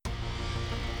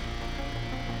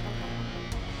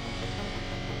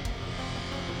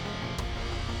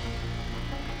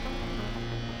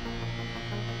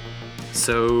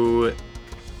So,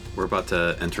 we're about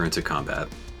to enter into combat.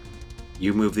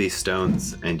 You move these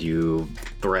stones and you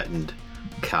threatened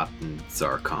Captain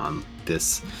Zarkon,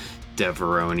 this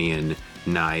Deveronian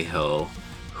Nihil,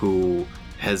 who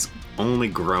has only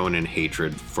grown in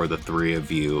hatred for the three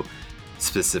of you,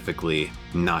 specifically,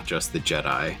 not just the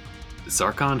Jedi.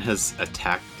 Zarkon has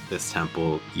attacked this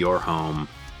temple, your home,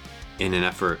 in an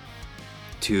effort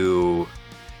to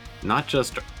not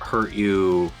just hurt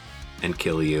you and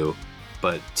kill you,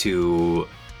 but to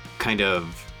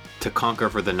conquer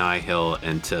for the Nihil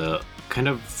and to kind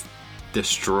of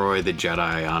destroy the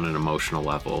Jedi on an emotional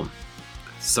level.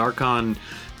 Zarkon,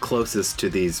 closest to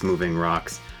these moving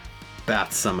rocks,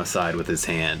 bats some aside with his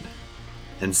hand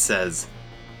and says,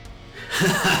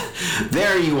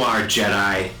 "There you are,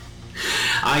 Jedi.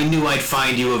 I knew I'd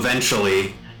find you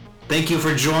eventually. Thank you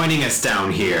for joining us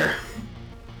down here.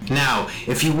 Now,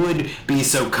 if you would be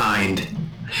so kind,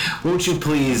 won't you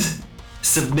please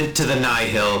submit to the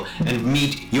Nihil and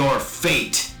meet your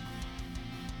fate?"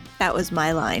 That was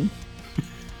my line.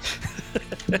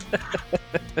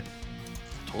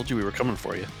 Told you we were coming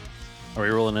for you. Are we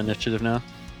rolling initiative now?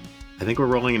 I think we're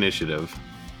rolling initiative.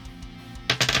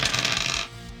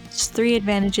 It's 3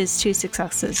 advantages, 2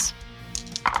 successes.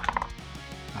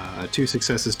 2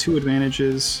 successes, 2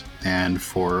 advantages, and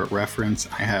for reference,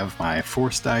 I have my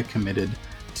force die committed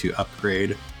to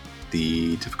upgrade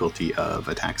the difficulty of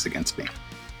attacks against me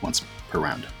once per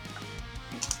round.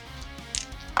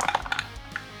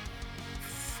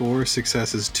 4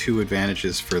 successes, 2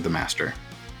 advantages for the master.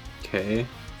 Okay.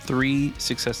 3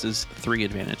 successes, 3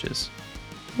 advantages.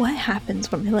 What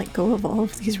happens when I let go of all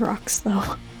of these rocks,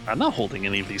 though? I'm not holding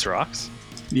any of these rocks.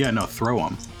 Yeah, no, throw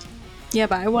them. Yeah,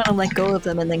 but I want to let go of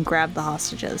them and then grab the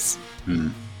hostages.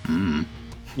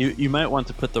 You might want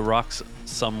to put the rocks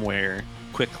somewhere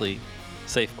quickly,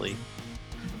 safely,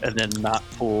 and then not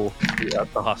pull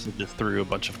the hostages through a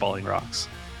bunch of falling rocks.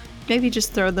 Maybe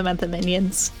just throw them at the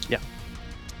minions. Yeah.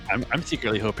 I'm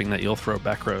secretly hoping that you'll throw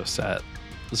Backros at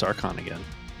Zarkon again.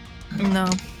 No.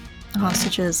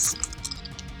 Hostages.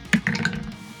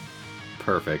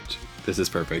 Perfect. This is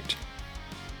perfect.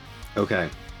 Okay.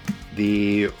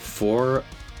 The 4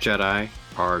 Jedi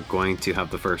are going to have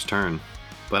the first turn,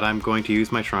 but I'm going to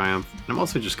use my triumph, and I'm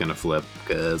also just going to flip,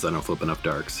 because I don't flip enough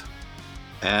darks.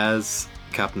 As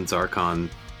Captain Zarkon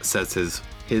says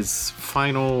his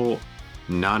final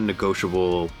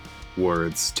non-negotiable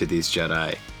words to these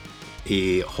Jedi,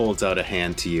 he holds out a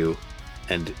hand to you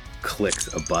and clicks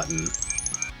a button.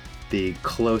 The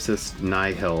closest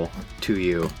Nihil to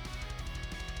you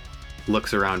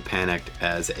looks around panicked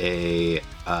as a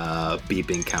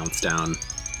beeping counts down.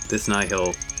 This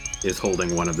Nihil is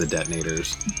holding one of the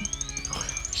detonators,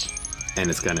 and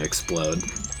it's gonna explode.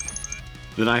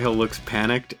 The Nihil looks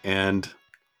panicked and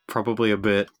probably a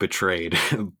bit betrayed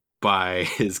by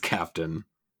his captain.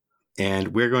 And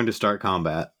we're going to start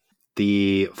combat.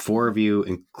 The 4 of you,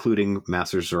 including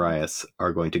Master Zarias,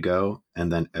 are going to go,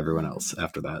 and then everyone else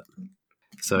after that.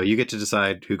 So you get to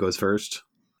decide who goes first,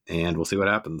 and we'll see what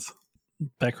happens.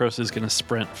 Backros is going to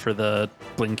sprint for the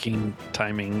blinking,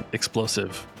 timing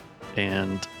explosive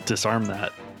and disarm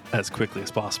that as quickly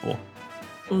as possible.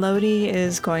 Lodi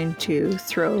is going to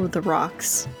throw the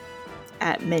rocks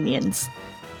at minions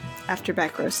after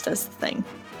Backroast does the thing.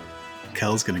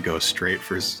 Kel's gonna go straight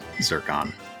for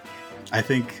Zircon. I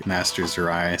think Master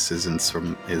Zarias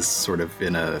is sort of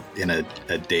in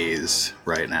a daze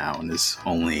right now and is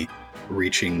only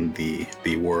reaching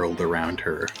the world around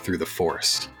her through the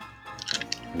Force.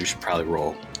 We should probably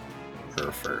roll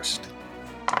her first.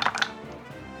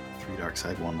 3 dark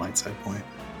side, 1 light side point.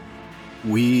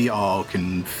 We all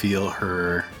can feel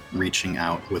her reaching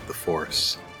out with the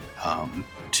Force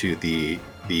to the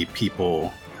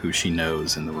people who she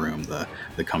knows in the room, the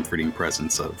comforting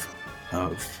presence of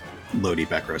Lodi,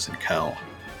 Beckros, and Kel.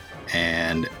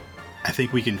 And I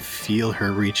think we can feel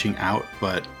her reaching out,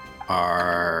 but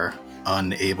are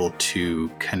unable to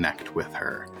connect with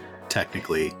her.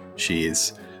 Technically, she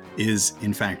is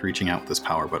in fact reaching out with this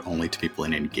power, but only to people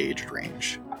in engaged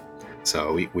range.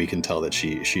 So we can tell that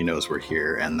she knows we're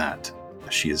here and that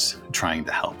she is trying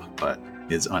to help, but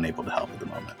is unable to help at the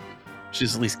moment.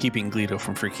 She's at least keeping Gledo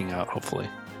from freaking out, hopefully.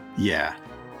 Yeah.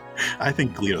 I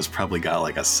think Gledo's probably got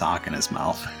like a sock in his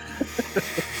mouth.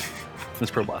 It's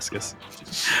proboscis.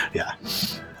 Yeah.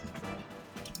 So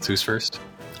who's first?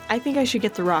 I think I should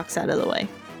get the rocks out of the way.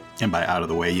 And by out of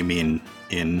the way, you mean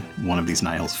in one of these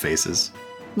Nihil's faces?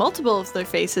 Multiple of their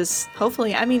faces,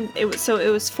 hopefully. I mean, it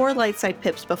was 4 light side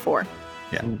pips before.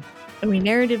 Yeah. And we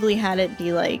narratively had it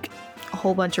be like a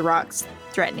whole bunch of rocks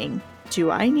threatening. Do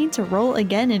I need to roll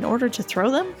again in order to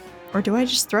throw them? Or do I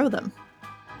just throw them?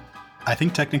 I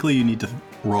think technically you need to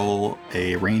roll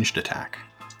a ranged attack.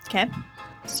 Okay.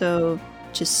 So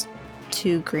just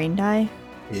 2 green die.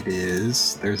 It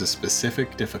is. There's a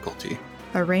specific difficulty.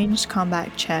 A ranged combat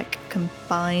check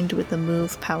combined with a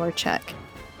move power check.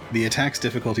 The attack's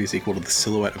difficulty is equal to the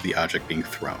silhouette of the object being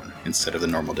thrown instead of the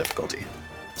normal difficulty.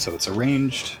 So it's a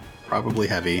ranged, probably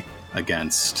heavy,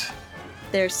 against...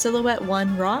 There's silhouette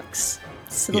 1 rocks,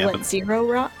 silhouette 0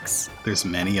 rocks. There's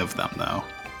many of them, though.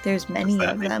 There's many Does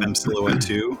that of make them. silhouette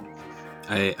 2?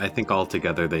 I think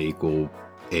altogether they equal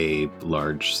a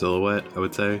large silhouette, I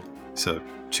would say. So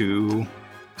 2,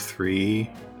 3...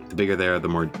 The bigger they are, the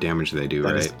more damage they do,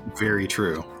 That right? is very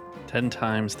true. 10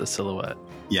 times the silhouette.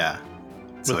 Yeah.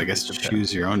 So With I guess a bigger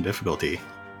choose your own difficulty.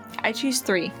 I choose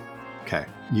 3. Okay.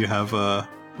 You have a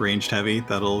ranged heavy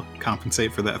that'll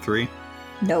compensate for that 3?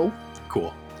 No,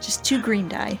 Cool. just 2 green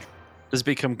die. Does it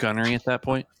become gunnery at that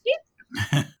point?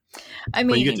 I But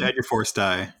mean, you get to add your force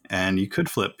die, and you could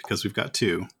flip because we've got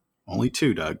 2. Only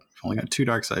 2, Doug. You've only got 2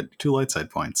 light side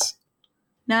points.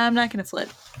 nah, I'm not going to flip.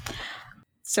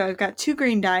 So I've got 2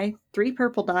 green die, 3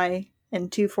 purple die,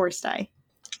 and 2 force die.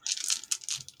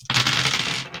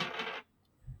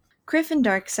 Griffin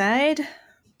dark side.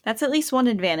 That's at least 1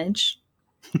 advantage.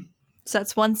 So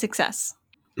that's 1 success.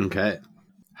 Okay.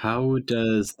 How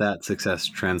does that success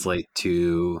translate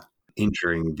to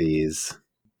injuring these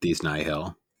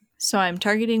Nihil? So I'm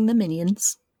targeting the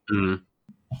minions. Mm-hmm.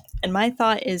 And my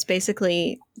thought is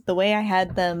basically the way I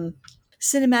had them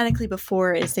cinematically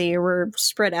before is they were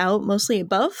spread out mostly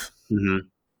above. Mm-hmm.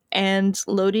 And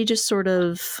Lodi just sort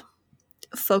of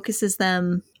focuses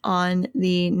them on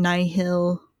the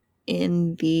Nihil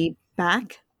in the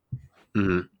back.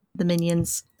 Mm-hmm. The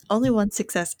minions. Only 1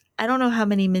 success. I don't know how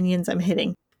many minions I'm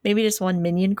hitting. Maybe just 1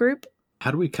 minion group.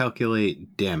 How do we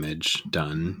calculate damage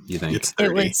done, you think? It's 30.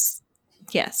 It was,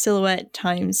 silhouette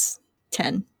times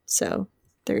 10. So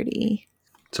 30.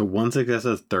 So 1 success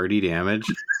does 30 damage?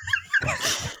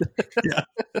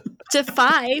 To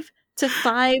 5. To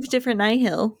 5 different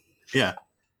Nihil. Yeah.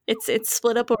 It's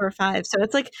split up over 5. So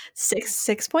it's like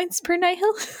 6 points per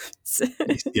Nihil.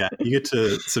 Yeah. You get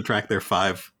to subtract their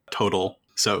 5 total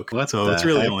soak. What So the it's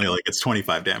really heck? only it's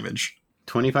 25 damage.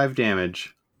 25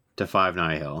 damage to 5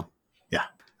 Nihil. Yeah.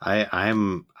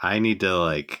 I need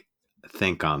to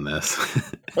think on this.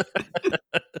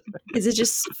 Is it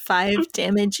just 5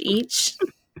 damage each?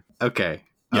 Okay.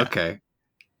 Yeah. Okay.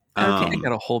 Okay. I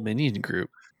got a whole minion group.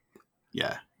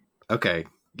 Yeah. Okay.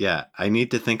 Yeah. I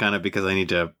need to think on it because I need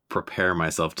to prepare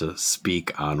myself to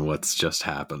speak on what's just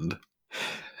happened.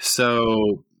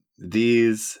 So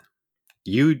these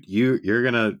you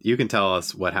can tell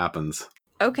us what happens.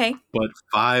 Okay. But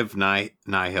 5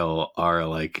 Nihil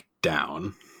are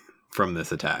down from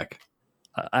this attack.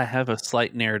 I have a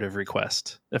slight narrative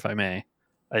request, if I may.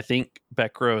 I think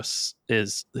Bekros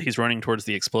he's running towards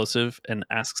the explosive and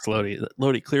asks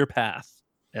Lodi, clear path,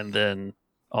 and then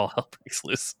all hell breaks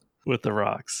loose with the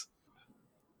rocks.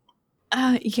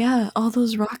 Yeah, all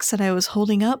those rocks that I was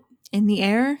holding up in the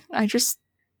air, I just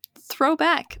throw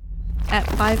back at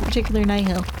 5 particular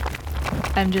Nihil.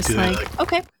 I'm just Do they,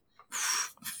 okay.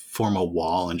 Form a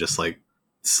wall and just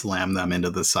slam them into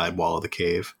the side wall of the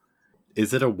cave.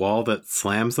 Is it a wall that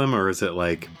slams them, or is it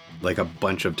like a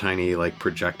bunch of tiny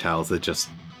projectiles that just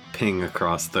ping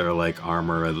across their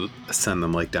armor and send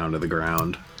them down to the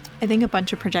ground? I think a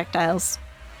bunch of projectiles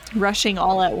rushing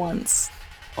all at once.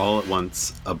 All at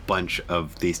once, a bunch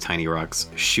of these tiny rocks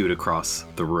shoot across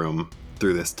the room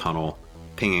through this tunnel,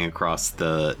 pinging across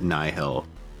the Nihil,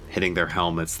 hitting their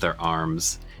helmets, their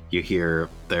arms. You hear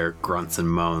their grunts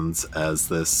and moans as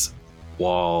this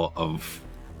wall of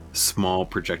small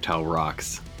projectile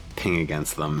rocks ping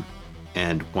against them.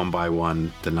 And one by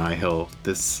one, the Nihil,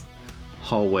 this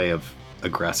hallway of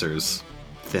aggressors,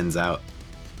 thins out.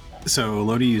 So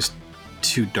Lodi used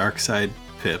 2 dark side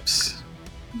pips.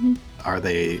 Mhm. Are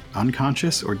they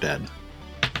unconscious or dead?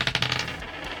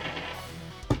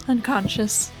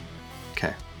 Unconscious.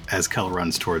 Okay. As Kel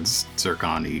runs towards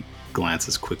Zircon, he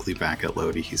glances quickly back at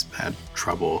Lodi. He's had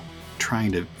trouble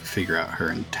trying to figure out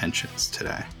her intentions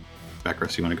today.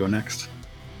 Bekros, you want to go next?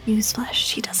 Newsflash,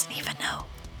 she doesn't even know.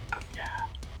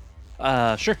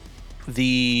 Sure.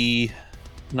 The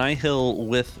Nihil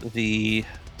with the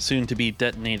soon-to-be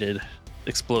detonated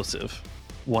explosive.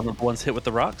 One of the ones hit with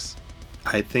the rocks?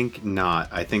 I think not.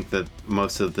 I think that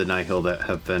most of the Nihil that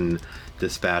have been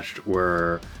dispatched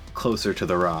were closer to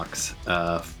the rocks,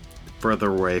 further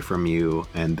away from you,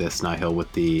 and this Nihil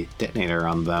with the detonator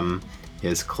on them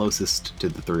is closest to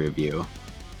the 3 of you.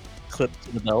 Clipped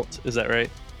to the belt, is that right?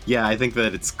 Yeah, I think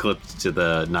that it's clipped to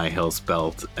the Nihil's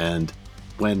belt, and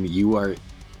when you are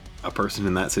a person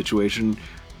in that situation,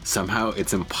 Somehow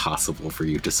it's impossible for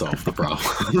you to solve the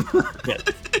problem. Yeah,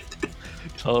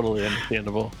 totally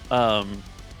understandable.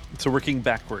 So working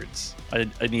backwards, I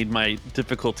need my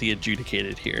difficulty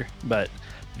adjudicated here, but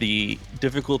the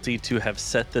difficulty to have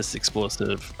set this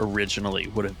explosive originally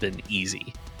would have been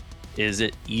easy. Is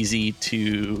it easy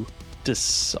to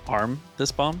disarm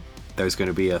this bomb? There's going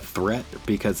to be a threat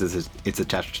because it's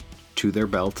attached to their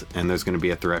belt, and there's going to be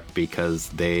a threat because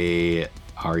they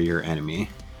are your enemy.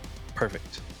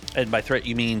 Perfect. And by threat,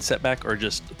 you mean setback or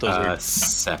just those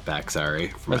setback, sorry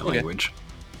for my That's okay. language.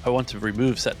 I want to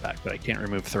remove setback, but I can't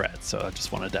remove threat, so I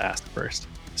just wanted to ask first.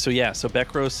 So yeah, so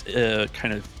Bekros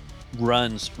kind of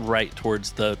runs right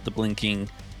towards the blinking,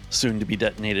 soon-to-be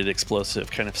detonated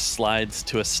explosive, kind of slides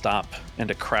to a stop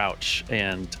and a crouch,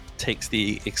 and takes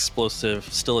the explosive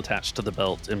still attached to the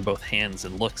belt in both hands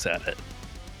and looks at it.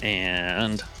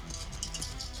 And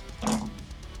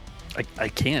I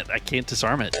can't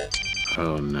disarm it.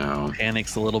 Oh no.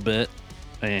 Panics a little bit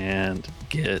and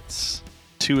gets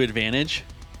 2 advantage.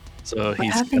 So What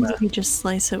he's happens gonna, if you just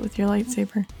slice it with your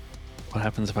lightsaber? what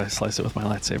happens if I slice it with my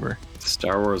lightsaber?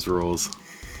 Star Wars rules.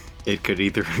 It could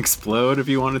either explode if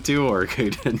you wanted to, or it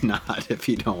could not if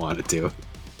you don't want it to.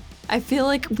 I feel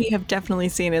like we have definitely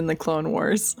seen in the Clone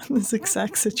Wars this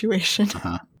exact situation.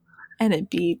 Uh-huh. And it'd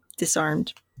be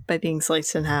disarmed by being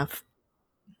sliced in half.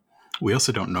 We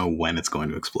also don't know when it's going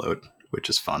to explode, which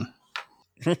is fun.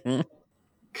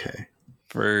 Okay.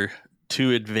 For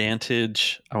 2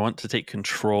 advantage, I want to take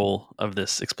control of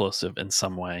this explosive in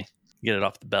some way. Get it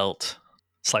off the belt,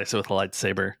 slice it with a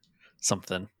lightsaber,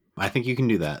 something. I think you can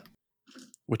do that.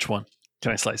 Which one?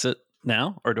 Can I slice it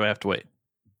now, or do I have to wait?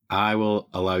 I will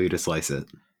allow you to slice it.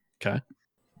 Okay.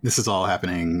 This is all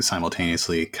happening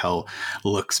simultaneously. Kel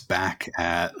looks back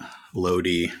at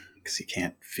Lodi because he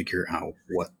can't figure out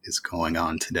what is going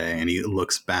on today. And he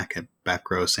looks back at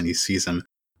Bekros and he sees him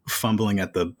fumbling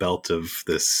at the belt of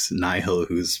this Nihil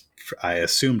who's, I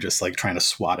assume, just like trying to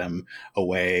swat him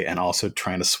away and also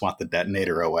trying to swat the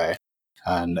detonator away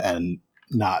and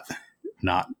not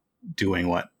doing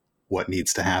what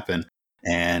needs to happen.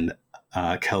 And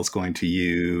Kel's going to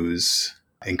use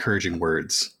encouraging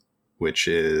words, which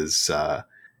is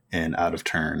an out of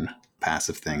turn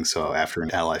passive thing. So after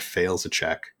an ally fails a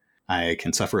check, I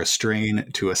can suffer a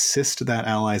strain to assist that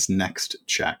ally's next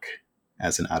check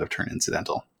as an out of turn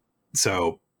incidental.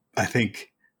 So I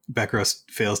think Bekros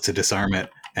fails to disarm it,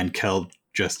 and Kel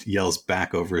just yells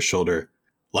back over his shoulder,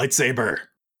 "Lightsaber!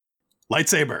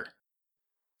 Lightsaber!"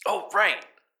 Oh, right.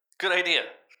 Good idea.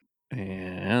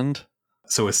 And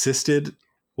So assisted,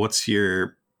 what's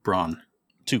your brawn?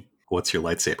 2. What's your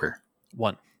lightsaber?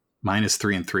 1. Mine is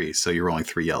 3 and 3, so you're rolling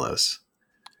 3 yellows.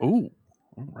 Ooh.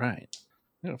 All right.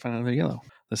 I gotta find another yellow.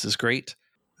 This is great.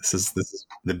 This is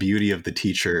the beauty of the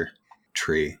teacher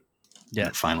tree. Yeah.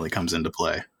 That finally comes into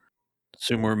play.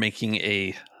 Assume we're making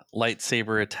a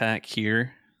lightsaber attack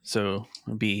here. So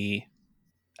it'll be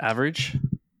average.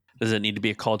 Does it need to be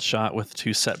a called shot with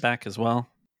 2 setback as well?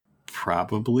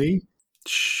 Probably,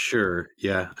 Sure.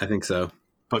 Yeah, I think so.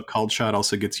 but called shot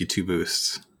also gets you 2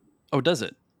 boosts Oh, does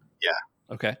it?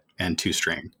 Yeah. Okay. and 2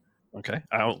 strain. Okay.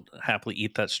 I'll happily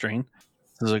eat that strain.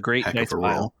 This is a great Heck dice of a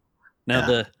pile. roll. Now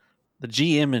Yeah. the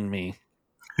GM in me,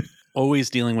 always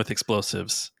dealing with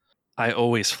explosives, I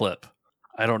always flip.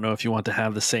 I don't know if you want to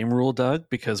have the same rule, Doug,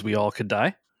 because we all could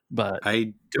die, but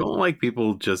I don't like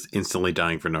people just instantly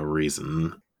dying for no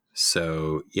reason.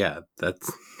 So, yeah, that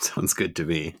sounds good to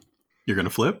me. You're going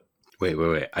to flip? Wait.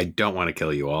 I don't want to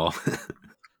kill you all.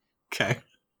 Okay.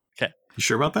 Okay. You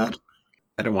sure about that?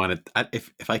 I don't want it.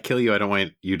 If I kill you, I don't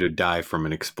want you to die from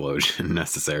an explosion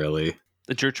necessarily.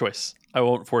 it's your choice. I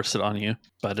won't force it on you,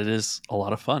 but it is a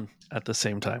lot of fun at the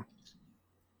same time.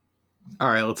 All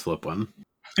right, let's flip one.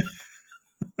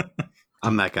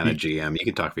 I'm that kind of GM. You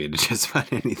can talk me into just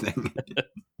about anything.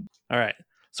 All right.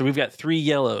 So we've got 3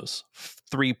 yellows,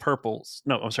 3 purples.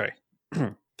 No, I'm sorry.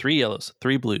 3 yellows,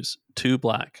 3 blues, 2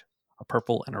 black, a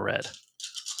purple, and a red.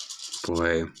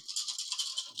 Boy.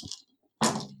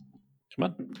 Come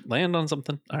on, land on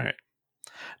something. All right.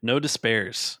 No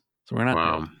despairs. So we're not.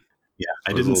 Wow. Yeah.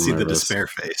 I I was a didn't little see the nervous. despair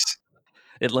face.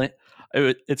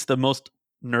 It's the most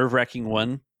nerve-wracking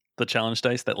one, the challenge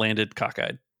dice, that landed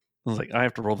cockeyed. I was like, I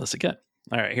have to roll this again.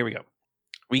 All right, here we go.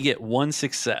 We get 1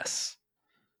 success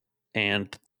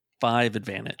and 5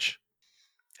 advantage.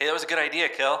 Hey, that was a good idea,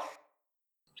 Kel.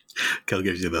 Kel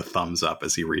gives you the thumbs up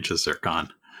as he reaches Zircon.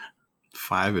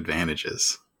 5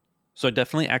 advantages. So I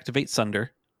definitely activate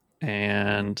Sunder,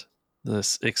 and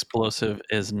this explosive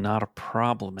is not a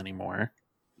problem anymore.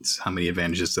 So how many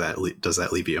advantages does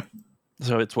that leave you?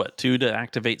 So it's what, 2 to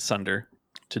activate Sunder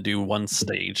to do 1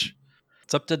 stage.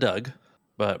 It's up to Doug,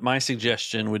 But my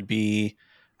suggestion would be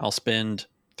I'll spend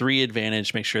 3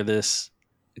 advantage, make sure this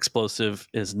explosive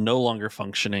is no longer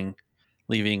functioning,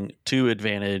 leaving 2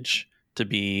 advantage to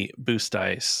be boost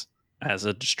dice as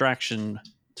a distraction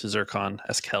to Zircon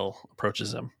as Kel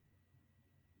approaches him.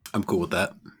 I'm cool with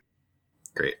that.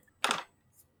 Great.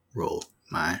 Roll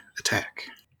my attack.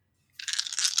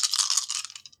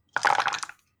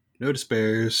 No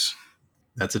despairs.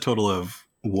 That's a total of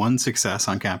 1 success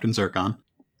on Captain Zircon,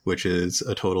 which is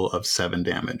a total of 7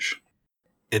 damage.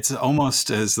 It's almost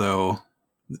as though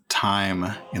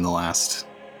time in the last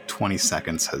 20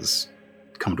 seconds has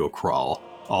come to a crawl.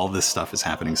 All this stuff is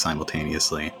happening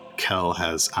simultaneously. Kel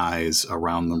has eyes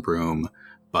around the room,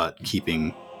 but he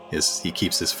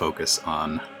keeps his focus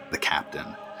on the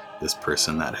captain, this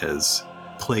person that has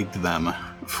plagued them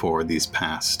for these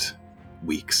past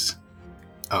weeks.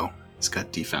 Oh, it's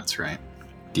got defense, right?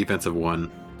 Defensive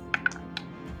 1.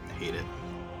 I hate it.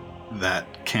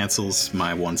 That cancels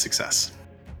my 1 success,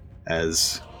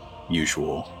 as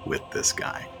usual with this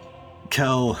guy.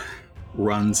 Kel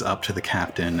runs up to the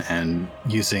captain and,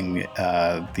 using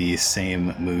the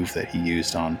same move that he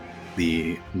used on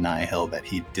the Nihil that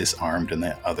he disarmed in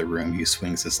the other room, he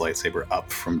swings his lightsaber up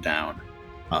from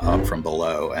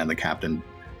below, and the captain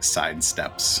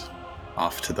sidesteps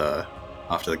off to the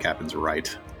captain's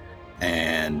right,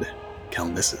 and Kel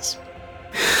misses.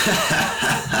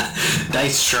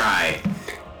 Nice try.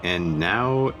 And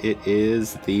now it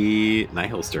is the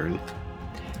Nihil's turn.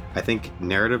 I think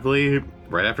narratively,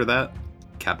 right after that,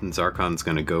 Captain Zarkon's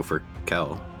going to go for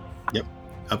Kel. Yep.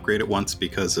 Upgrade it once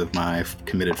because of my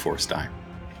committed force die.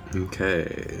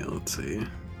 Okay, let's see.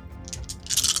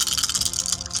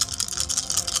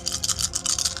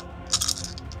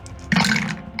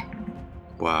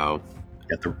 Wow.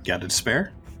 Got a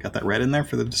despair? Got that red in there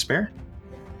for the despair?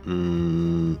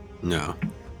 No.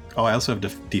 Oh, I also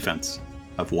have defense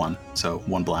of 1, so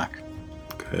 1 black.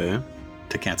 Okay.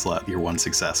 To cancel out your 1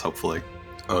 success, hopefully.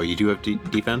 Oh, you do have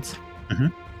defense? Mm-hmm.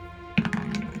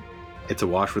 It's a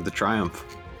wash with the triumph.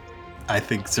 I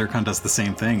think Zircon does the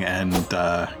same thing, and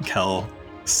Kel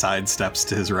sidesteps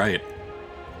to his right.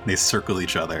 They circle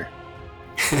each other.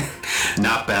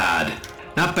 Not bad.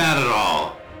 Not bad at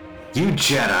all. You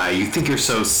Jedi, you think you're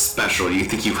so special. You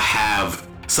think you have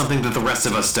something that the rest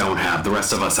of us don't have. The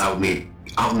rest of us out in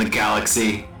the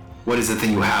galaxy. What is it that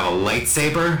you have? A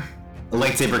lightsaber? A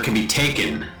lightsaber can be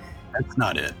taken. That's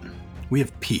not it. We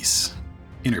have peace.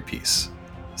 Inner peace.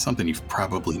 Something you've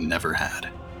probably never had.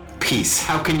 Peace.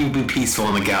 How can you be peaceful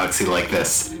in a galaxy like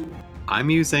this? I'm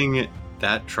using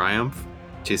that triumph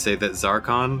to say that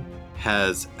Zarkon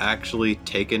has actually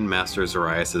taken Master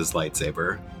Zarias'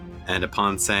 lightsaber, and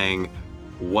upon saying,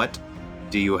 "What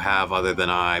do you have other than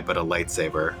I but a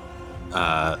lightsaber?"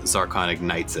 Zarkon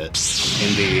ignites it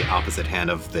in the opposite hand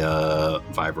of the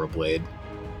vibroblade.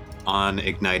 On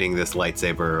igniting this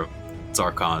lightsaber,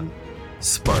 Zarkon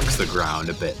sparks the ground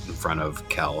a bit in front of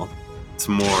Kel. It's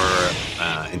more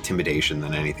intimidation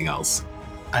than anything else.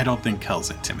 I don't think Kel's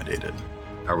intimidated.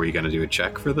 Are we going to do a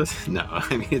check for this? No,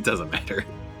 I mean, it doesn't matter.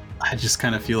 I just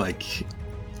kind of feel like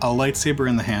a lightsaber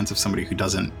in the hands of somebody who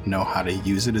doesn't know how to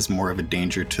use it is more of a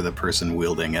danger to the person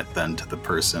wielding it than to the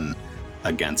person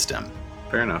against him.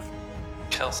 Fair enough.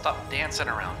 Kel, stop dancing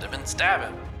around him and stab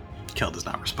him. Kel does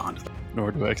not respond to that.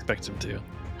 Nor do I expect him to.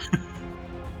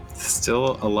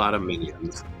 Still a lot of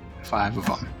minions. 5 of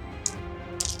them.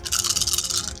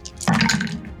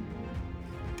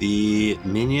 The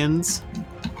minions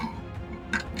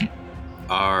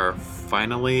are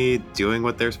finally doing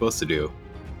what they're supposed to do.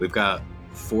 We've got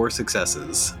 4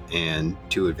 successes and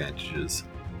 2 advantages.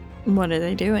 What are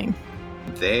they doing?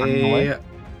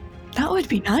 That would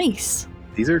be nice.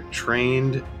 These are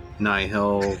trained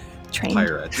Nihil Trained.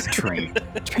 pirates.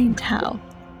 Trained how?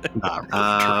 Not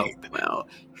really trained. Well,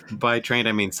 by trained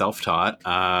I mean self-taught.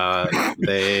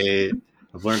 They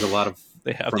have learned a lot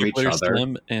They have from each nuclear other.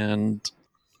 stim and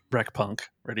wreck punk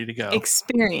ready to go.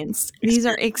 Experienced. These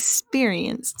are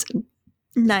experienced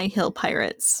Nihil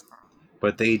pirates.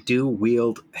 But they do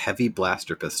wield heavy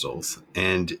blaster pistols,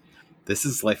 and this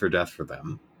is life or death for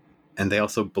them. And they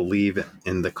also believe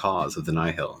in the cause of the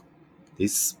Nihil.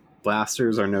 These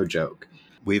blasters are no joke.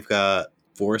 We've got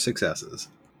 4 successes.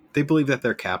 They believe that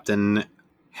their captain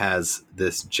has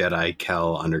this Jedi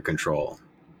Kel under control.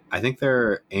 I think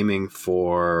they're aiming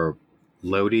for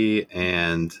Lodi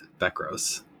and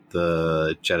Bekros,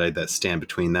 the Jedi that stand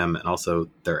between them and also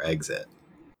their exit.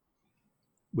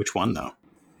 Which one, though?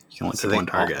 You can only So pick one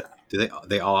target.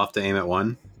 They all have to aim at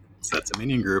one? So that's a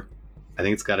minion group. I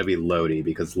think it's got to be Lodi,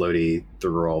 because Lodi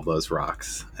threw all those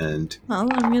rocks. And Well,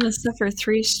 I'm going to suffer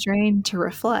 3 strain to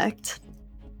reflect.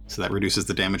 So that reduces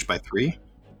the damage by 3.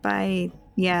 by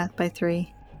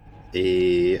 3.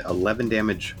 A 11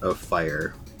 damage of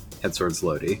fire heads towards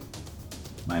Lodi.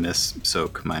 Minus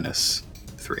soak, minus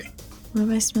 3. What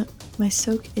am my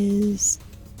soak is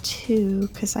 2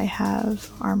 because I have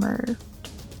armor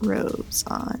robes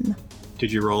on.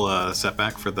 Did you roll a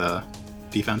setback for the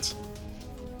defense?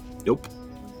 Nope.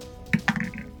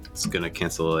 It's gonna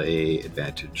cancel a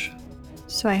advantage.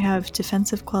 So I have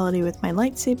defensive quality with my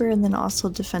lightsaber and then also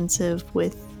defensive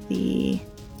with the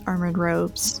armored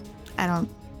robes.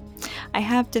 I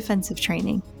have defensive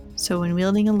training. So when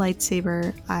wielding a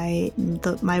lightsaber,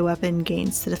 my weapon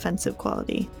gains the defensive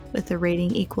quality with a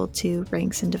rating equal to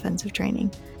ranks in defensive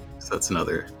training. So that's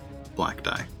another black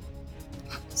die.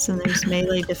 So there's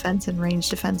melee defense and range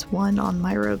defense 1 on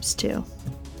my robes too.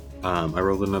 I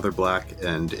rolled another black,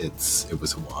 and it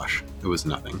was a wash. It was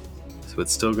nothing. So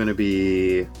it's still going to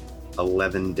be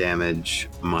 11 damage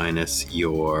minus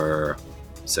your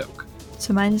soak.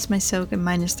 So minus my soak and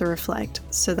minus the reflect.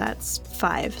 So that's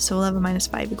 5. So 11 minus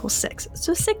 5 equals 6.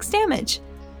 So 6 damage.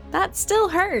 That still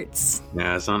hurts.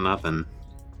 Yeah, it's not nothing. You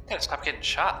gotta stop getting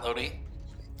shot, Lodi.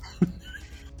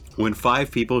 When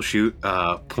 5 people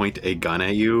point a gun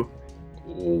at you,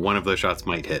 one of those shots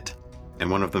might hit, and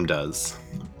one of them does.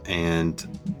 And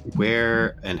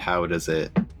where and how does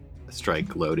it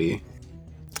strike Lodi?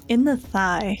 In the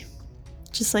thigh.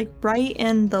 Just like right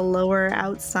in the lower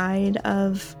outside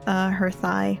of her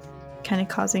thigh, kind of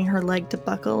causing her leg to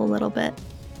buckle a little bit.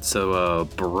 So a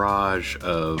barrage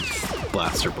of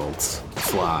blaster bolts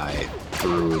fly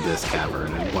through this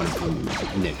cavern, and one of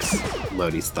them nicks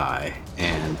Lodi's thigh,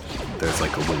 and there's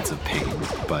like a wince of pain,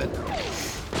 but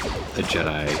a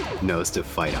Jedi knows to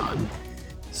fight on.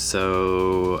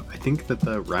 So I think that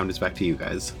the round is back to you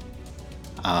guys.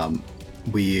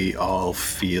 We all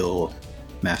feel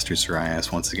Master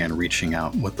Sarias once again reaching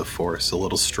out with the Force a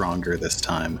little stronger this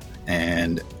time,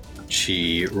 and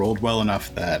she rolled well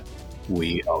enough that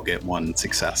we all get 1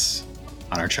 success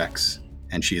on our checks,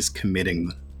 and she is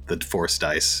committing the Force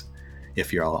dice,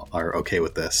 if you all are okay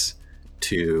with this,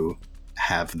 to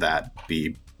have that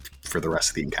be for the rest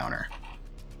of the encounter.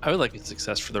 I would like a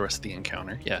success for the rest of the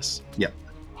encounter, yes. Yep,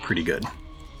 pretty good.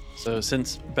 So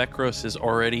since Bekros is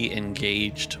already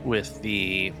engaged with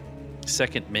the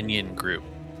second minion group,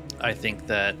 I think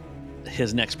that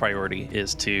his next priority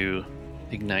is to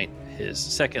ignite his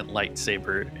second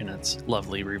lightsaber in its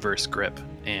lovely reverse grip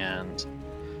and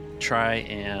try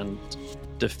and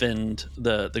defend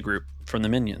the group from the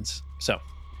minions. So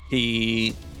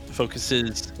he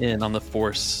focuses in on the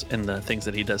Force and the things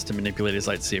that he does to manipulate his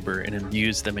lightsaber and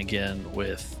imbues them again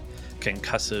with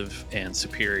concussive and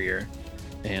superior,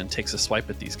 and takes a swipe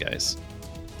at these guys,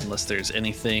 unless there's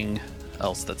anything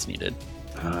else that's needed.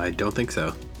 I don't think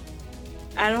so.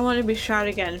 I don't want to be shot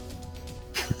again.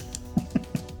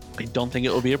 I don't think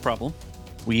it will be a problem.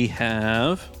 We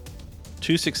have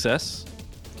 2 success,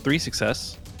 3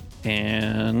 success,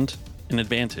 and an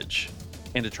advantage,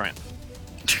 and a triumph.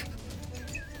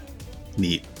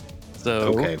 Neat.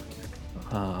 So Okay.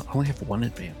 I only have 1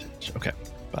 advantage. Okay.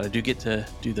 But I do get to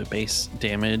do the base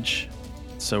damage.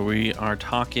 So we are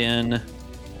talking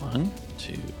 1,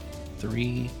 2,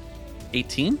 3,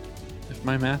 18, if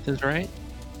my math is right.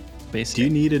 Base Do you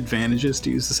need advantages to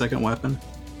use the second weapon?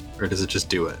 Or does it just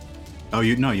do it? Oh,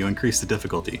 you increase the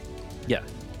difficulty. Yeah.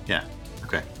 Yeah.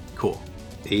 Okay, cool.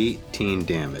 18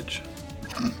 damage.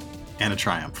 And a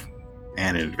triumph.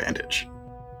 And an advantage.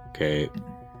 Okay.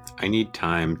 I need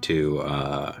time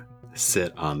to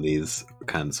sit on these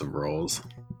kinds of rolls.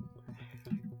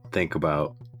 Think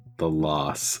about the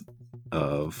loss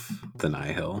of the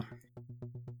Nihil.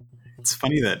 It's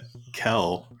funny that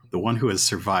Kel, the one who has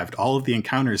survived all of the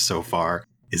encounters so far,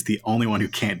 is the only one who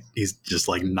can't. He's just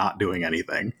like not doing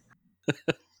anything.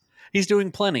 He's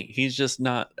doing plenty. He's just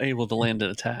not able to land an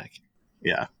attack.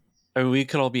 Yeah. I mean, we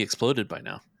could all be exploded by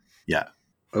now. Yeah.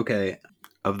 Okay.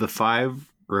 Of the 5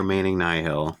 remaining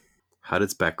Nihil, how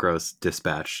does Bekros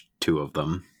dispatch 2 of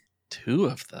them? 2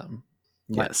 of them?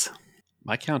 Yes.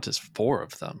 My count is 4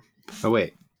 of them. Oh,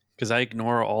 wait. Because I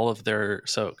ignore all of their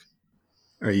soak.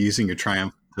 Are you using your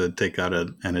triumph to take out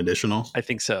an additional? I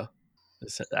think so.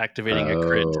 It's activating a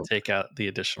crit to Oh. take out the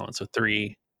additional one. So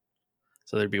 3.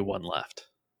 So there'd be 1 left.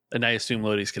 And I assume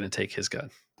Lodi's going to take his gun.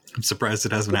 I'm surprised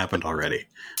it hasn't happened already.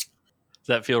 Does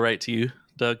that feel right to you,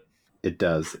 Doug? It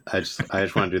does. I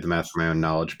just want to do the math for my own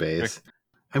knowledge base.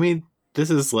 I mean, this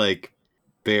is like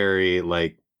very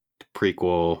like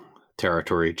prequel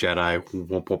territory Jedi.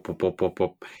 Whoop, whoop, whoop, whoop, whoop,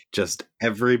 whoop. Just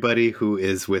everybody who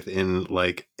is within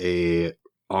like a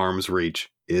arm's reach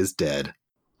is dead.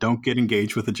 Don't get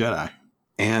engaged with a Jedi.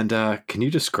 And can you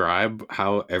describe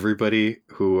how everybody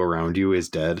who around you is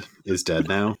dead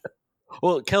now?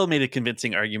 Well, Kel made a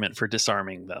convincing argument for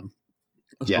disarming them.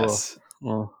 Yes.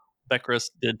 Well, Bekros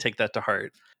did take that to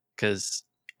heart because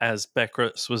as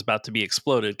Bekros was about to be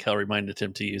exploded, Kel reminded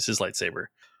him to use his lightsaber.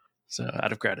 So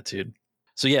out of gratitude.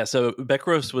 So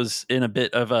Bekros was in a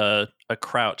bit of a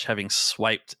crouch, having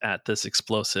swiped at this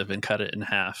explosive and cut it in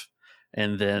half,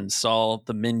 and then saw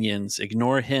the minions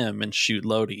ignore him and shoot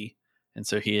Lodi. And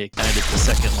so he ignited the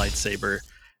second lightsaber,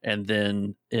 and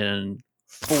then in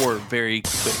 4 very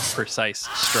quick, precise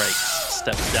strikes,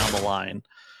 steps down the line,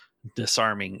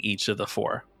 disarming each of the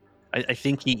 4. I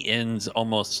think he ends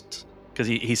almost, because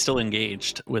he's still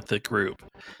engaged with the group,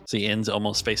 so he ends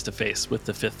almost face to face with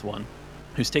the 5th one,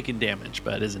 who's taken damage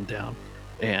but isn't down,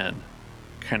 and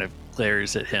kind of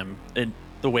glares at him in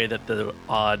the way that the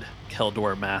odd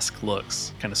Keldor mask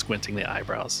looks, kind of squinting the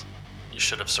eyebrows. You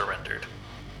should have surrendered.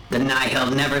 The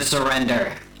Nihil never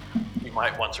surrender. You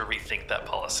might want to rethink that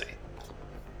policy.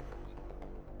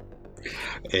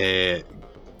 It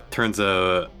turns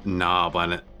a knob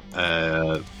on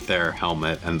their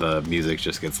helmet, and the music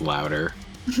just gets louder.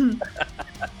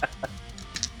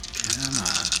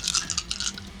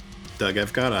 Doug,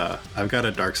 I've got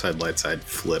a dark side light side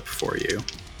flip for you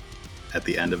at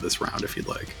the end of this round if you'd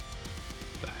like.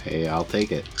 Hey, I'll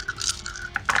take it.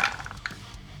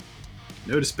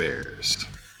 No despairs.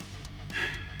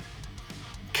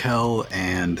 Kel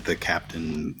and the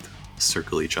captain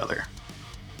circle each other,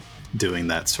 doing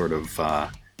that sort of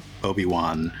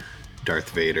Obi-Wan, Darth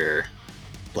Vader,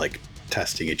 like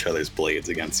testing each other's blades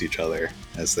against each other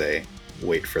as they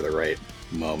wait for the right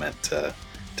moment to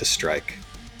strike.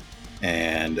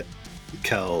 And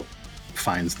Kel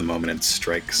finds the moment and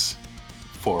strikes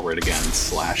forward again,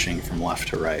 slashing from left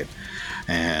to right.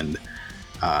 And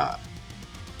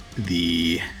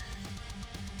the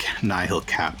Nihil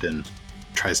captain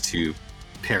tries to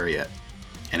parry it,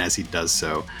 and as he does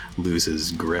so,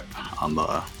 loses grip on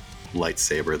the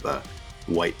lightsaber, the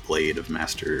white blade of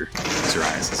Master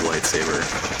Zarias' lightsaber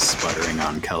sputtering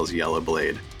on Kel's yellow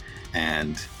blade,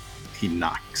 and he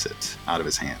knocks it out of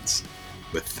his hands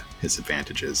with his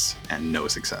advantages and no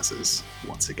successes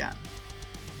once again.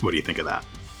 What do you think of that?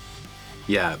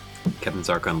 Yeah, Captain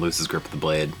Zarkon loses grip of the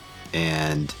blade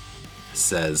and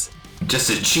says, Just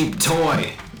a cheap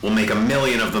toy. We'll make 1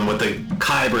 million of them with the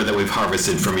kyber that we've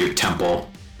harvested from your temple.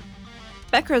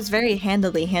 Bekros very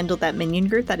handily handled that minion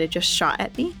group that had just shot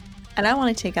at me, and I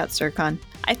want to take out Zircon.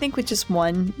 I think with just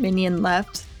 1 minion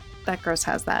left, Bekros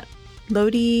has that.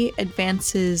 Lodi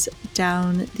advances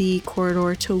down the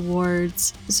corridor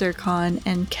towards Zircon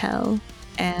and Kel,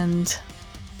 and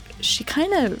she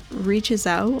kind of reaches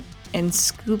out and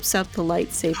scoops up the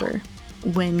lightsaber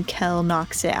when Kel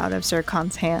knocks it out of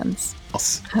Zircon's hands.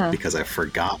 Because I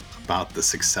forgot about the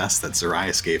success that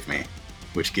Zarias gave me,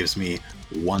 which gives me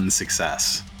 1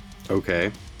 success,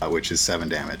 okay. Which is 7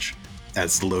 damage.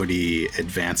 As Lodi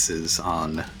advances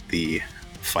on the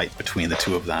fight between the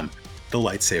two of them, the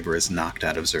lightsaber is knocked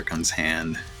out of Zircon's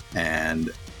hand, and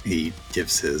he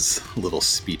gives his little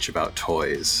speech about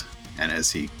toys. And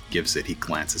as he gives it, he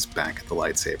glances back at the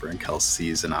lightsaber, and Kel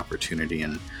sees an opportunity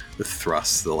and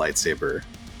thrusts the lightsaber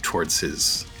towards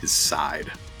his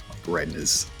side, like right in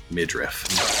his midriff,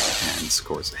 and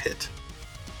scores a hit.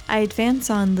 I advance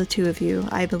on the 2 of you.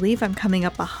 I believe I'm coming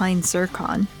up behind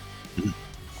Zircon. Mm-hmm.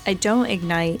 I don't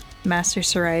ignite Master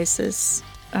Zarias'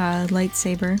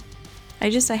 lightsaber.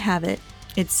 I have it.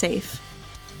 It's safe.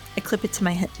 I clip it to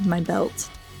my belt,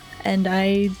 and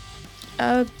I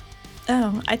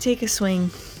take a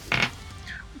swing.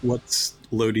 What's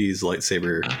Lodi's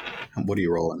lightsaber? What are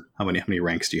you rolling? How many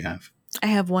ranks do you have? I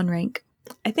have 1 rank.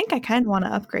 I think I kind of want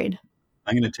to upgrade.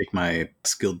 I'm going to take my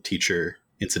skilled teacher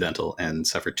incidental and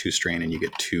suffer 2 strain, and you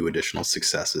get 2 additional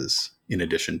successes in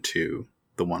addition to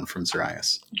the 1 from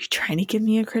Zarias. You trying to give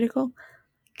me a critical?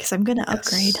 Because I'm going to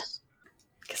upgrade.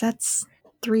 Because that's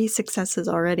 3 successes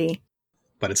already.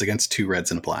 But it's against 2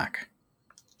 reds and a black.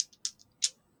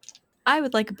 I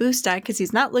would like a boost die because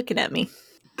he's not looking at me.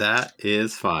 That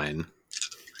is fine.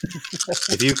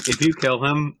 If you kill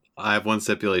him, I have 1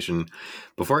 stipulation.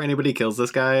 Before anybody kills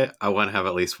this guy, I want to have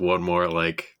at least 1 more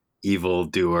like evil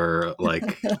doer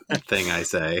like thing I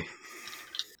say.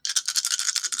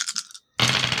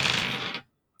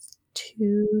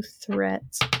 2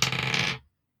 threats.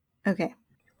 Okay.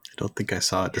 I don't think I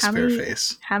saw a despair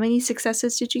face. How many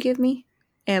successes did you give me?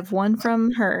 I have 1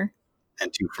 from her.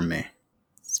 And 2 from me.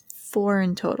 It's 4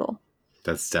 in total.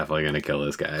 That's definitely going to kill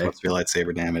this guy. What's your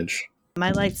lightsaber damage?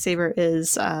 My lightsaber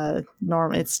is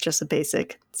normal. It's just a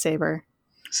basic saber.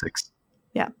 6.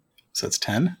 Yeah. So it's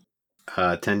 10?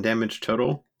 10 damage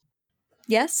total.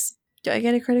 Yes? Do I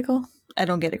get a critical? I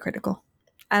don't get a critical.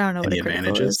 I don't know what Any a critical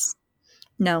advantages? is.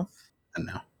 No.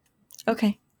 No.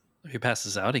 Okay. If he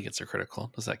passes out, he gets a critical.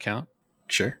 Does that count?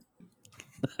 Sure.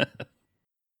 The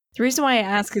reason why I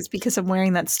ask is because I'm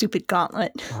wearing that stupid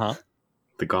gauntlet. Uh-huh.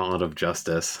 The Gauntlet of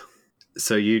Justice.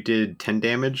 So you did 10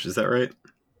 damage, is that right?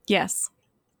 Yes.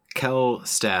 Kel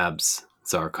stabs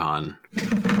Zarkon.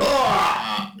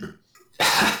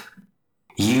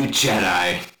 You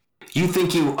Jedi, you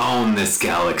think you own this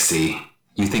galaxy?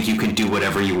 You think you can do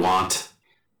whatever you want?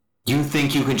 You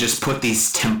think you can just put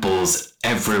these temples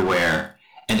everywhere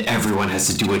and everyone has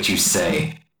to do what you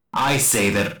say? I say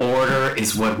that order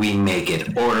is what we make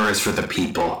it. Order is for the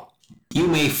people. You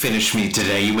may finish me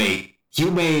today, you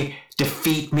may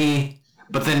defeat me,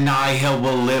 but the Nihil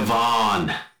will live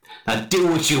on. Now do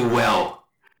what you will.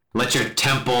 Let your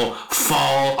temple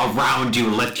fall around you.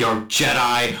 Let your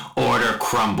Jedi order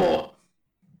crumble.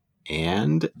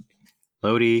 And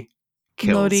Lodi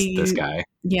kills this guy.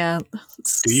 Yeah.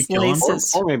 Do you kill him?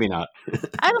 Slices. Or maybe not.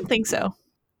 I don't think so.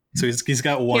 So he's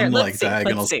got one Here, let's like see,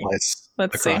 diagonal let's see. slice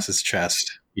Let's across see. his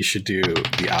chest. You should do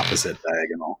the opposite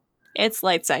diagonal. It's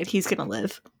light side. He's gonna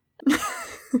live.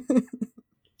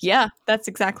 Yeah, that's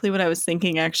exactly what I was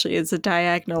thinking, actually. It's a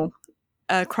diagonal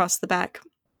across the back.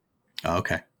 Oh,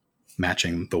 okay.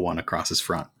 Matching the one across his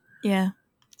front. Yeah.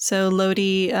 So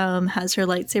Lodi has her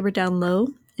lightsaber down low,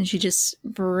 and she just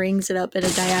brings it up at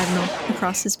a diagonal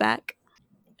across his back.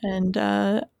 And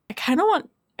I kind of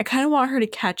want her to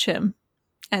catch him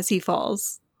as he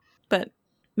falls, but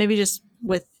maybe just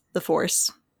with the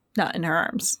force, not in her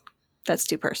arms. That's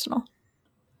too personal.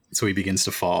 So he begins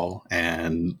to fall,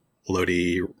 and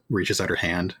Lodi reaches out her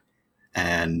hand,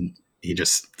 and he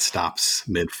just stops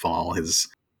mid-fall, his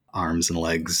arms and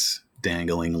legs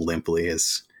dangling limply,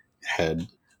 his head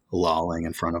lolling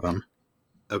in front of him.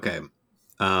 Okay.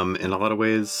 In a lot of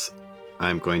ways,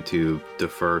 I'm going to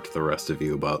defer to the rest of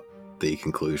you about the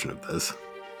conclusion of this.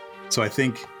 So I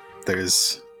think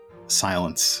there's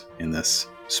silence in this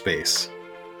space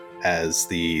as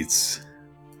these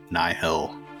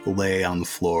Nihil lay on the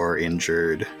floor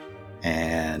injured,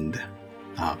 and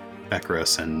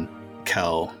Bekros and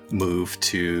Kel move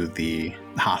to the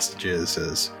hostages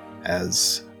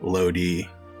as Lodi.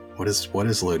 What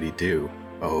does Lodi do?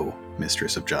 Oh,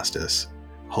 Mistress of Justice,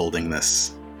 holding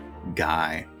this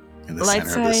guy in the Light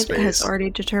center of this side space. has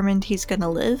already determined he's gonna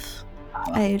live.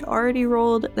 I had already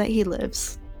rolled that he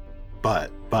lives.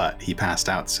 But he passed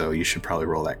out, so you should probably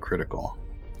roll that critical.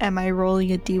 Am I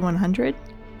rolling a D100?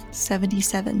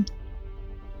 77.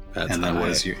 That's and then high.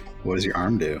 what does your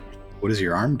arm do? What does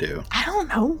your arm do? I don't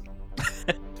know.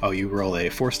 Oh, you roll a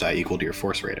force die equal to your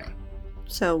force rating.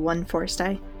 So 1 force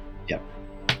die. Yep.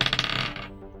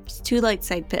 It's 2 light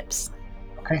side pips.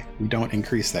 Okay, you don't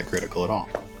increase that critical at all.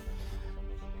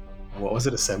 What was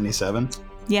it, a 77?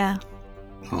 Yeah.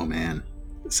 Oh man,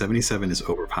 77 is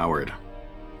overpowered.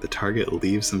 The target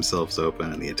leaves themselves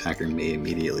open and the attacker may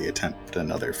immediately attempt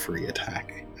another free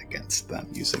attack against them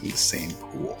using the same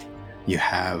pool. You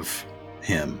have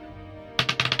him.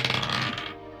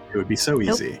 It would be so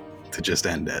easy to just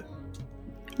end it.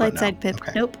 But Light no. side pip.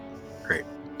 Okay, Nope. great.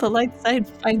 The light side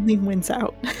finally wins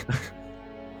out.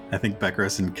 I think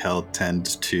Bekros and Kel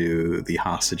tend to the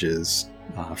hostages,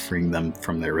 freeing them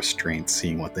from their restraints,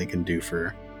 seeing what they can do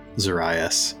for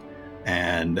Zarias.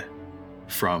 And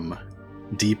from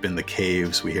deep in the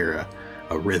caves, we hear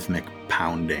a rhythmic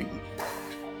pounding.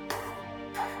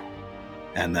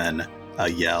 And then a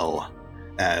yell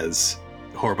as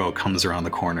Horbo comes around the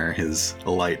corner, his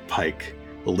light pike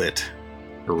lit,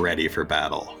 ready for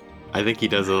battle. I think he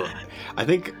does I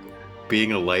think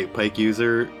being a light pike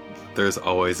user, there's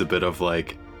always a bit of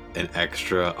like an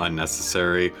extra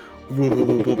unnecessary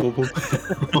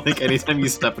like anytime you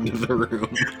step into the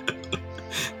room.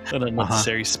 An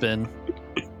unnecessary spin.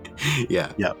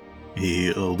 Yeah. Yep.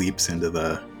 He leaps into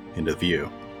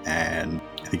view, and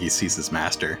I think he sees his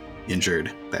master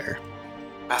injured there.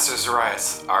 Master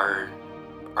Zarias, are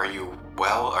you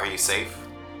well? Are you safe?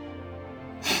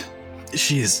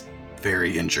 She is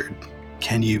very injured.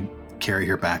 Can you carry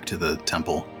her back to the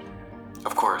temple?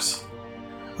 Of course.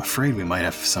 Afraid we might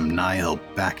have some Nihil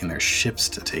back in their ships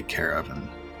to take care of, and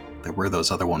there were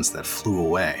those other ones that flew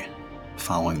away,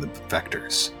 following the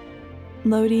vectors.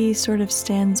 Lodi sort of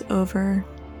stands over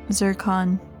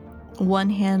Zircon, one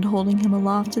hand holding him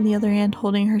aloft and the other hand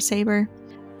holding her saber.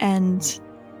 And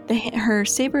her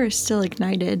saber is still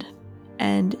ignited,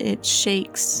 and it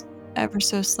shakes ever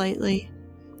so slightly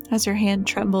as her hand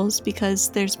trembles because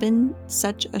there's been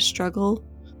such a struggle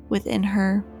within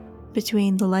her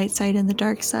between the light side and the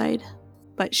dark side.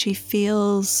 But she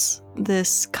feels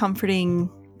this comforting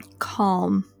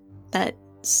calm that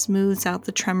smooths out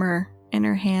the tremor in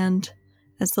her hand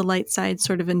as the light side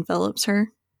sort of envelops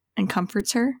her and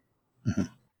comforts her. Mm-hmm.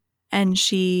 And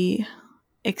she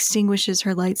extinguishes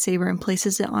her lightsaber and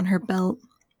places it on her belt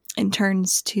and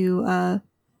turns to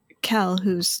Kel,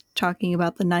 who's talking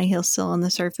about the Nihil still on the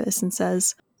surface, and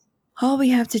says, all we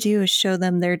have to do is show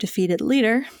them their defeated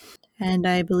leader, and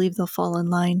I believe they'll fall in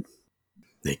line.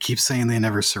 They keep saying they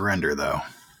never surrender, though.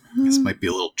 This might be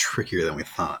a little trickier than we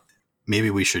thought. Maybe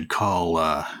we should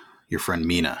call your friend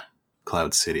Mina,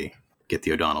 Cloud City, get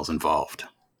the O'Donnells involved.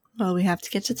 Well, we have to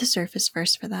get to the surface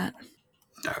first for that.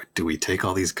 Do we take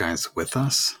all these guys with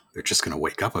us? They're just going to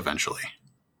wake up eventually.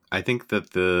 I think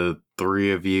that the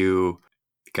three of you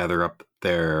gather up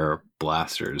their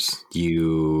blasters.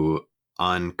 You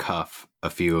uncuff a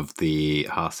few of the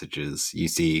hostages. You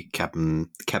see Captain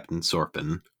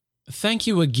Sorpin. Thank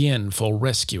you again for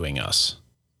rescuing us.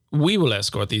 We will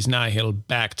escort these Nihil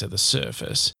back to the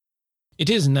surface. It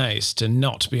is nice to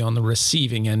not be on the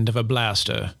receiving end of a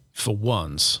blaster for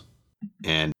once.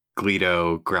 And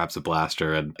Gleedo grabs a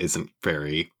blaster and isn't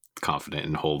very confident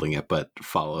in holding it, but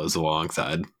follows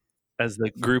alongside. As the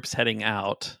group's heading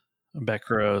out,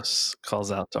 Bekros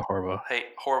calls out to Horbo. Hey,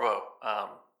 Horbo,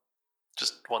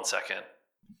 just 1 second.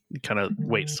 He kind of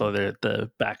waits till they're at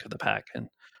the back of the pack and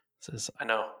says, I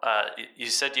know, you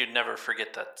said you'd never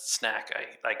forget that snack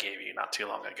I gave you not too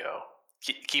long ago.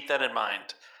 Keep that in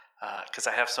mind, because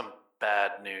I have some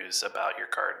bad news about your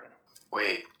garden.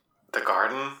 Wait, the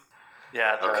garden?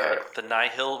 Yeah, Okay. The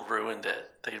Nihil ruined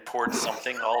it. They poured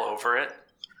something all over it.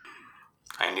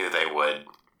 I knew they would.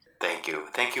 Thank you.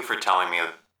 Thank you for telling me,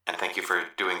 and thank you for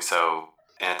doing so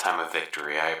in a time of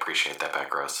victory. I appreciate that,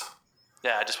 Bekros.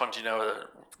 Yeah, I just wanted you to know that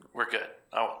we're good.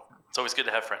 Oh, it's always good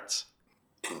to have friends.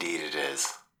 Indeed it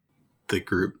is. The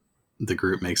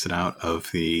group makes it out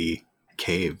of the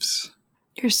caves.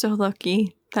 You're so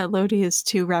lucky that Lodi is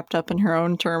too wrapped up in her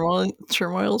own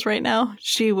turmoils right now.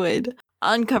 She would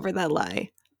uncover that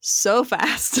lie so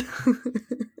fast.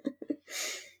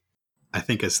 I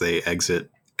think as they exit,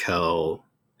 Kel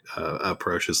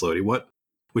approaches Lodi. What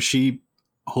was she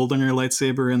holding her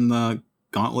lightsaber in the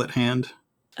gauntlet hand?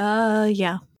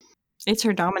 Yeah. It's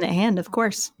her dominant hand, of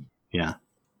course. Yeah.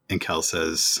 And Kel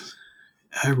says,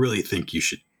 I really think you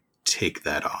should take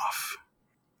that off.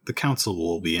 The council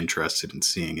will be interested in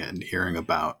seeing it and hearing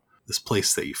about this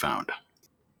place that you found.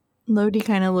 Lodi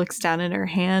kind of looks down at her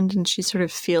hand and she sort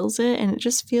of feels it, and it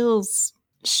just feels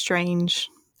strange.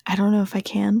 I don't know if I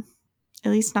can.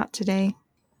 At least not today.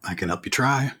 I can help you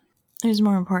try. There's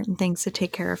more important things to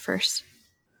take care of first.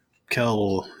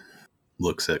 Kel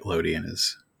looks at Lodi and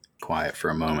is quiet for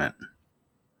a moment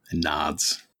and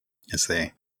nods as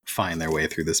they find their way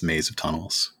through this maze of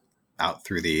tunnels, out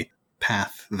through the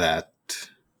path that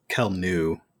Kel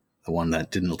knew, the one that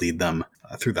didn't lead them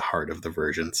through the heart of the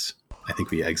Virgins. I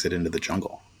think we exit into the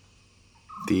jungle.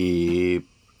 I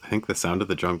think the sound of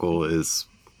the jungle is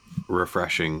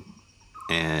refreshing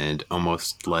and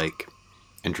almost like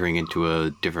entering into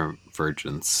a different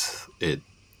Virgins. It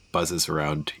buzzes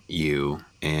around you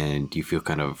and you feel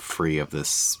kind of free of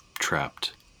this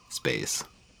trapped space.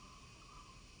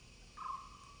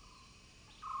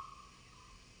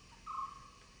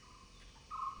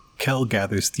 Kel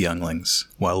gathers the younglings,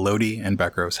 while Lodi and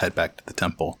Bekros head back to the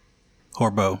temple,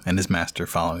 Horbo and his master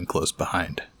following close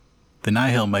behind. The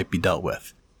Nihil might be dealt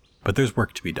with, but there's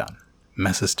work to be done,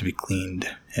 messes to be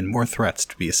cleaned, and more threats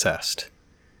to be assessed.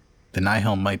 The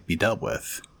Nihil might be dealt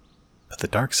with, but the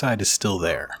dark side is still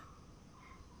there.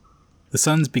 The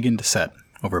suns begin to set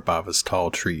over Bava's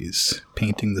tall trees,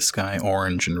 painting the sky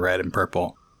orange and red and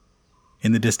purple.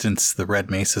 In the distance, the red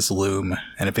mesas loom,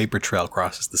 and a vapor trail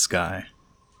crosses the sky.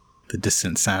 The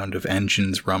distant sound of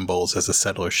engines rumbles as a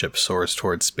settler ship soars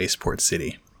towards Spaceport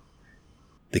City.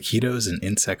 The Ketos and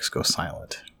insects go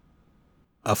silent.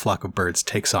 A flock of birds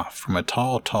takes off from a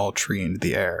tall, tall tree into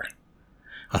the air.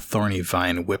 A thorny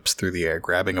vine whips through the air,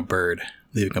 grabbing a bird,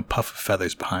 leaving a puff of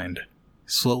feathers behind,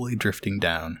 slowly drifting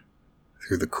down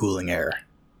through the cooling air.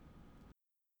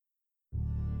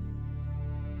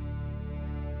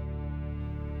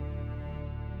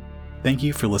 Thank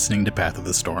you for listening to Path of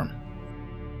the Storm.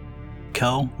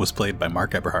 Kel was played by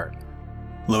Mark Eberhardt.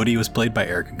 Lodi was played by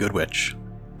Erica Goodwitch.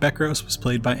 Bekros was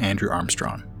played by Andrew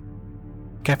Armstrong.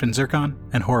 Captain Zircon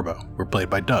and Horbo were played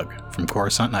by Doug from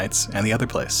Coruscant Nights and The Other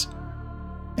Place.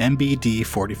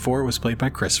 MBD-44 was played by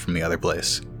Chris from The Other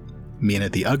Place. Mina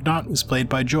the Ugnaught was played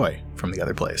by Joy from The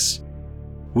Other Place.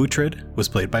 Wutrid was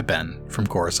played by Ben from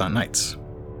Coruscant Nights.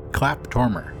 Clap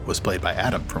Tormer was played by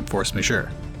Adam from Force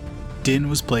Majeure. Din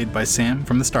was played by Sam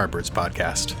from the Starbirds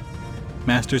podcast.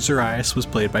 Master Zarias was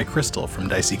played by Crystal from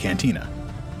Dicey Cantina.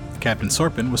 Captain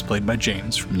Sorpin was played by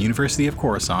James from University of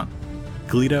Coruscant.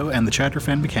 Gleedo and the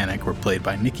Chatterfan Mechanic were played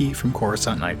by Nikki from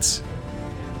Coruscant Knights.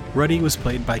 Ruddy was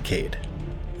played by Cade.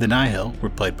 The Nihil were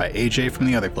played by AJ from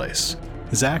The Other Place,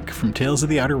 Zach from Tales of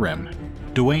the Outer Rim,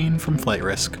 Dwayne from Flight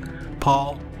Risk,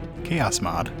 Paul, Chaos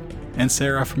Mod, and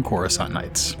Sarah from Coruscant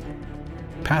Knights.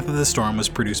 Path of the Storm was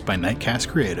produced by Nightcast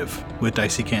Creative with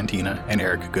Dicey Cantina and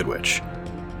Erica Goodwitch.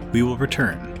 We will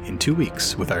return in 2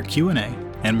 weeks with our Q&A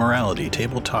and Morality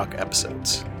Table Talk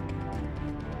episodes.